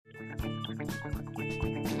The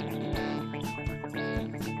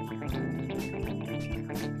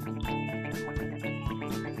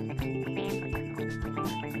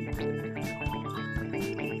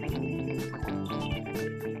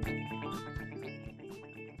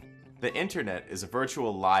internet is a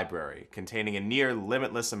virtual library containing a near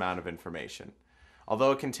limitless amount of information.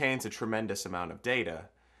 Although it contains a tremendous amount of data,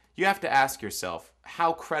 you have to ask yourself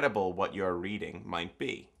how credible what you're reading might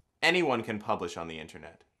be. Anyone can publish on the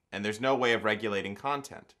internet, and there's no way of regulating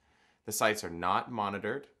content. The sites are not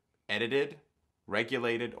monitored, edited,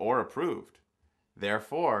 regulated, or approved.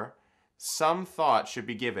 Therefore, some thought should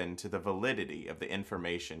be given to the validity of the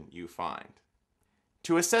information you find.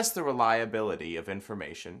 To assess the reliability of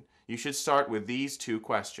information, you should start with these two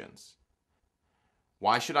questions.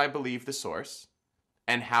 Why should I believe the source?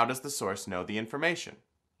 And how does the source know the information?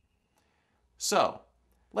 So,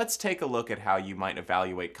 let's take a look at how you might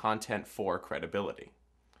evaluate content for credibility.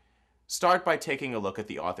 Start by taking a look at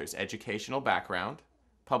the author's educational background,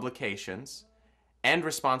 publications, and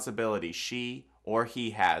responsibility she or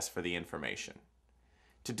he has for the information.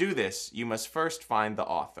 To do this, you must first find the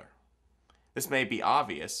author. This may be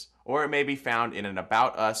obvious, or it may be found in an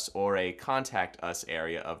About Us or a Contact Us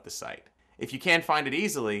area of the site. If you can't find it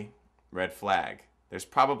easily, red flag. There's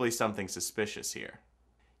probably something suspicious here.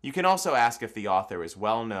 You can also ask if the author is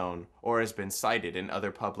well known or has been cited in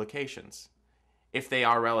other publications. If they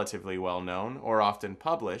are relatively well known or often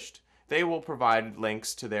published, they will provide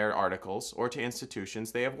links to their articles or to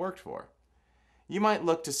institutions they have worked for. You might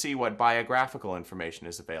look to see what biographical information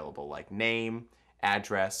is available, like name,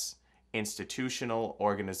 address, institutional,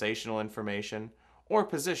 organizational information, or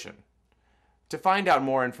position. To find out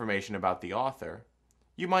more information about the author,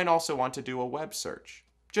 you might also want to do a web search,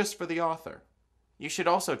 just for the author. You should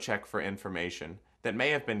also check for information that may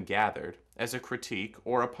have been gathered as a critique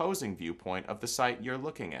or opposing viewpoint of the site you're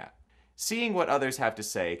looking at. Seeing what others have to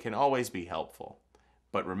say can always be helpful,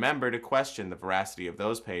 but remember to question the veracity of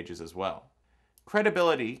those pages as well.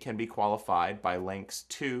 Credibility can be qualified by links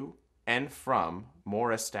to and from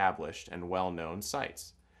more established and well-known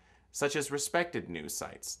sites, such as respected news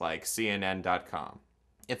sites like CNN.com.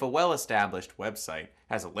 If a well-established website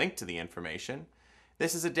has a link to the information,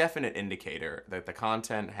 this is a definite indicator that the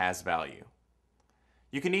content has value.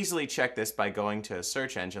 You can easily check this by going to a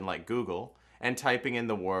search engine like Google and typing in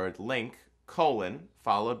the word link,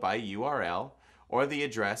 followed by URL or the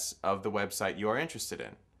address of the website you are interested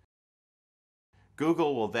in.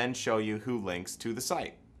 Google will then show you who links to the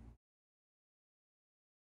site.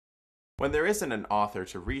 When there isn't an author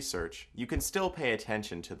to research, you can still pay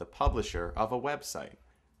attention to the publisher of a website.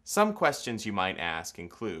 Some questions you might ask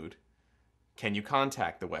include, can you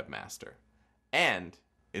contact the webmaster? And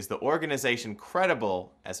is the organization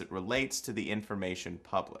credible as it relates to the information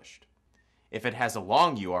published? If it has a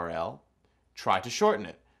long URL, try to shorten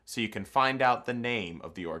it so you can find out the name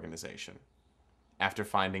of the organization. After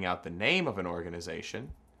finding out the name of an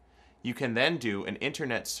organization, you can then do an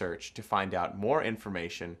internet search to find out more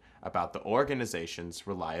information about the organization's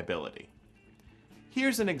reliability.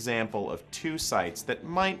 Here's an example of two sites that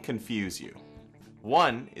might confuse you.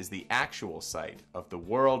 One is the actual site of the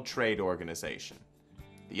World Trade Organization.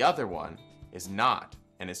 The other one is not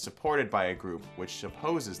and is supported by a group which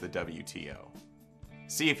opposes the WTO.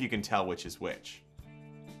 See if you can tell which is which.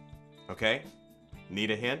 Okay?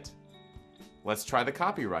 Need a hint? Let's try the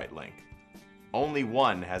copyright link. Only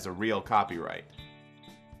one has a real copyright.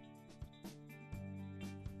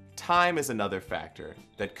 Time is another factor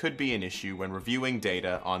that could be an issue when reviewing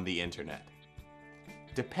data on the internet.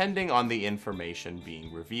 Depending on the information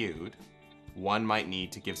being reviewed, one might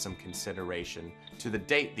need to give some consideration to the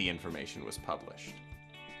date the information was published.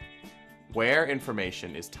 Where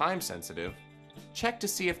information is time sensitive, check to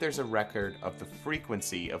see if there's a record of the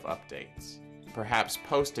frequency of updates. Perhaps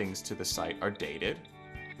postings to the site are dated,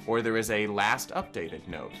 or there is a last updated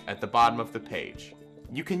note at the bottom of the page.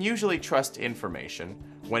 You can usually trust information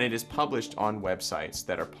when it is published on websites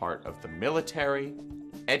that are part of the military,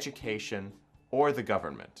 education, or the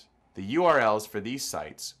government. The URLs for these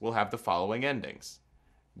sites will have the following endings: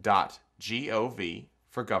 .gov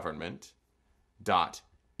for government,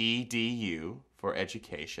 .edu for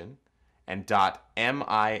education, and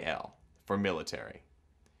 .mil for military.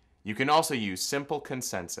 You can also use simple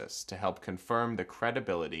consensus to help confirm the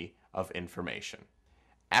credibility of information.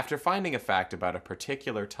 After finding a fact about a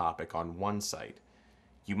particular topic on one site,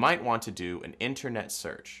 you might want to do an internet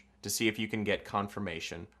search to see if you can get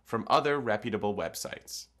confirmation from other reputable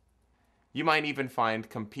websites. You might even find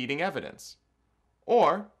competing evidence,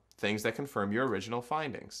 or things that confirm your original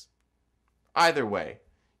findings. Either way,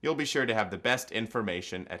 you'll be sure to have the best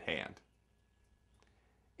information at hand.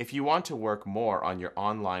 If you want to work more on your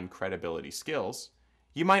online credibility skills,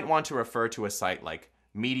 you might want to refer to a site like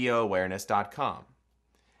mediaawareness.com.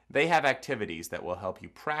 They have activities that will help you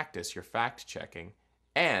practice your fact-checking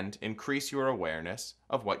and increase your awareness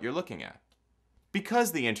of what you're looking at.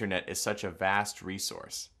 Because the internet is such a vast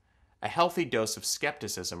resource, a healthy dose of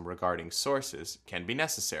skepticism regarding sources can be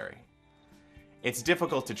necessary. It's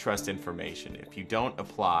difficult to trust information if you don't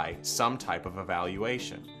apply some type of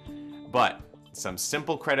evaluation, but some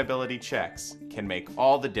simple credibility checks can make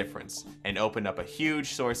all the difference and open up a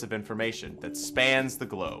huge source of information that spans the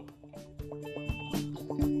globe.